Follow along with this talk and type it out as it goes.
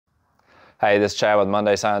Hey, this is Chad with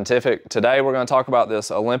Munday Scientific. Today we're going to talk about this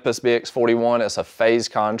Olympus BX41. It's a phase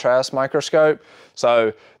contrast microscope.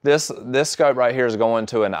 So this scope right here is going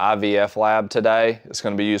to an IVF lab today. It's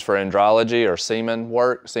going to be used for andrology or semen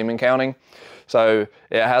work, semen counting. So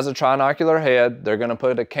it has a trinocular head. They're going to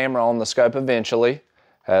put a camera on the scope eventually. It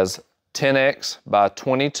has 10x by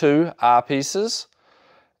 22 eyepieces.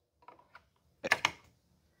 It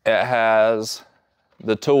has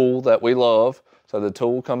the tool that we love. So the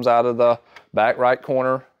tool comes out of the back right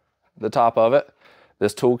corner, the top of it.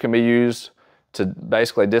 This tool can be used to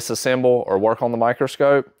basically disassemble or work on the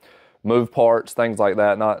microscope, move parts, things like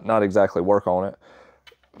that, not exactly work on it.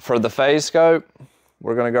 For the phase scope,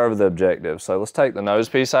 we're gonna go over the objectives. So let's take the nose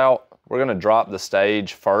piece out. We're gonna drop the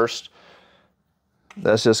stage first.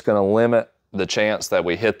 That's just gonna limit the chance that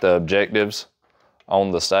we hit the objectives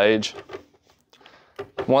on the stage.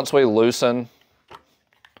 Once we loosen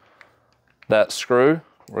that screw,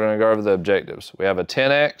 we're going to go over the objectives. We have a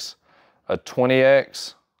 10x, a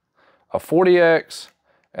 20x, a 40x,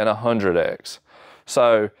 and a 100x.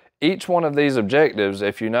 So each one of these objectives,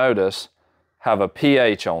 if you notice, have a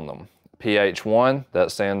pH on them. pH 1,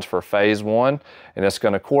 that stands for phase 1, and it's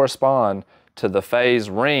going to correspond to the phase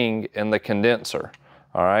ring in the condenser.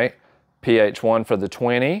 All right, pH 1 for the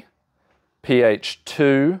 20, pH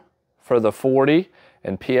 2 for the 40,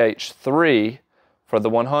 and pH 3 for the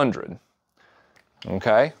 100.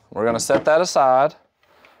 Okay, we're going to set that aside,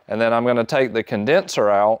 and then I'm going to take the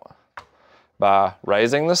condenser out by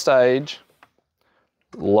raising the stage,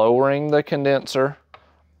 lowering the condenser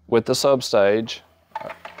with the substage.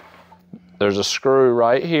 There's a screw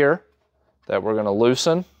right here that we're going to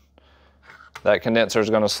loosen. That condenser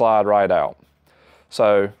is going to slide right out.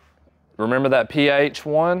 So remember that pH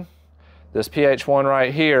 1? This pH 1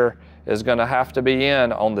 right here is going to have to be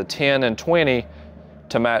in on the 10 and 20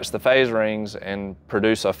 to match the phase rings and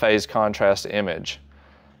produce a phase contrast image.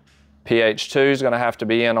 pH 2 is going to have to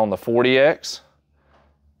be in on the 40x.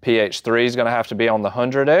 pH 3 is going to have to be on the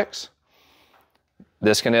 100x.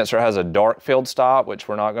 This condenser has a dark field stop, which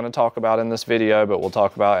we're not going to talk about in this video, but we'll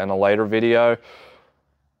talk about in a later video.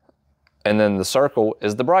 And then the circle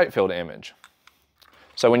is the bright field image.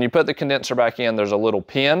 So when you put the condenser back in, there's a little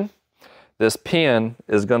pin. This pin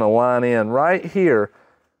is going to line in right here.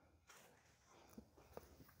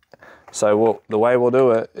 So the way we'll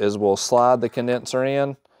do it is we'll slide the condenser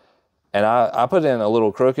in, and I put it in a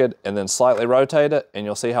little crooked and then slightly rotate it, and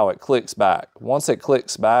you'll see how it clicks back. Once it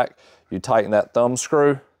clicks back, you tighten that thumb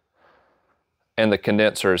screw, and the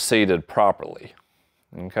condenser is seated properly.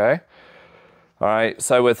 Okay? All right,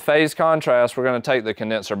 so with phase contrast, we're going to take the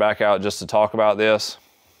condenser back out just to talk about this,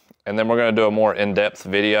 and then we're going to do a more in-depth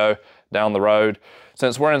video down the road.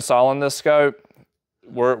 Since we're installing this scope,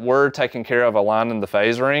 we're taking care of aligning the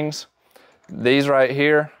phase rings. These right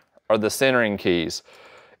here are the centering keys.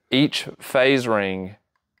 Each phase ring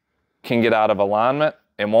can get out of alignment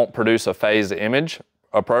and won't produce a phase image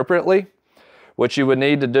appropriately. What you would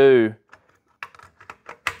need to do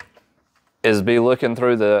is be looking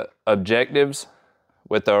through the objectives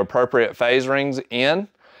with the appropriate phase rings in,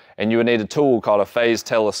 and you would need a tool called a phase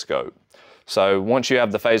telescope. So once you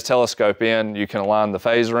have the phase telescope in, you can align the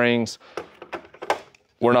phase rings.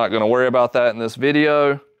 We're not going to worry about that in this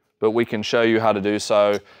video, but we can show you how to do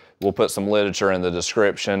so. We'll put some literature in the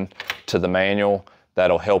description to the manual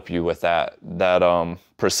that'll help you with that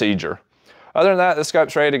procedure. Other than that, the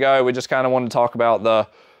scope's ready to go. We just kind of wanted to talk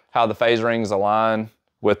about how the phase rings align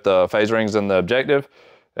with the phase rings in the objective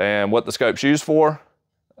and what the scope's used for.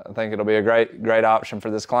 I think it'll be a great option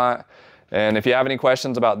for this client. And if you have any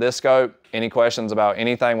questions about this scope, any questions about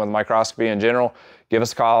anything with microscopy in general, give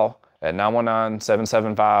us a call at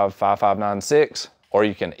 919-775-5596, or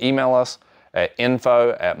you can email us at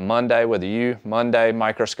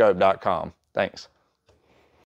info@mundaymicroscope.com. Thanks.